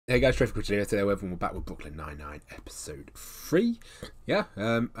Hey guys, Traffic Today. Today, everyone, we're back with Brooklyn Nine-Nine episode 3. Yeah,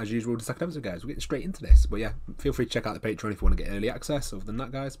 as usual, the second episode, guys. We're getting straight into this. But yeah, feel free to check out the Patreon if you want to get early access. Other than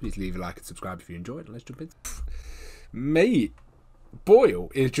that, guys, please leave a like and subscribe if you enjoyed. Let's jump in. Mate, Boyle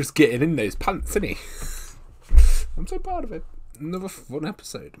is just getting in those pants, isn't he? I'm so proud of him. Another fun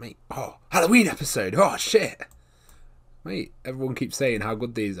episode, mate. Oh, Halloween episode. Oh, shit. Mate, everyone keeps saying how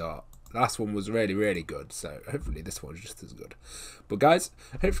good these are. Last one was really, really good, so hopefully this one's just as good. But guys,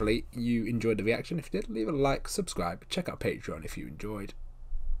 hopefully you enjoyed the reaction. If you did, leave a like, subscribe, check out Patreon if you enjoyed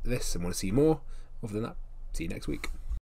this and want to see more. Other than that, see you next week.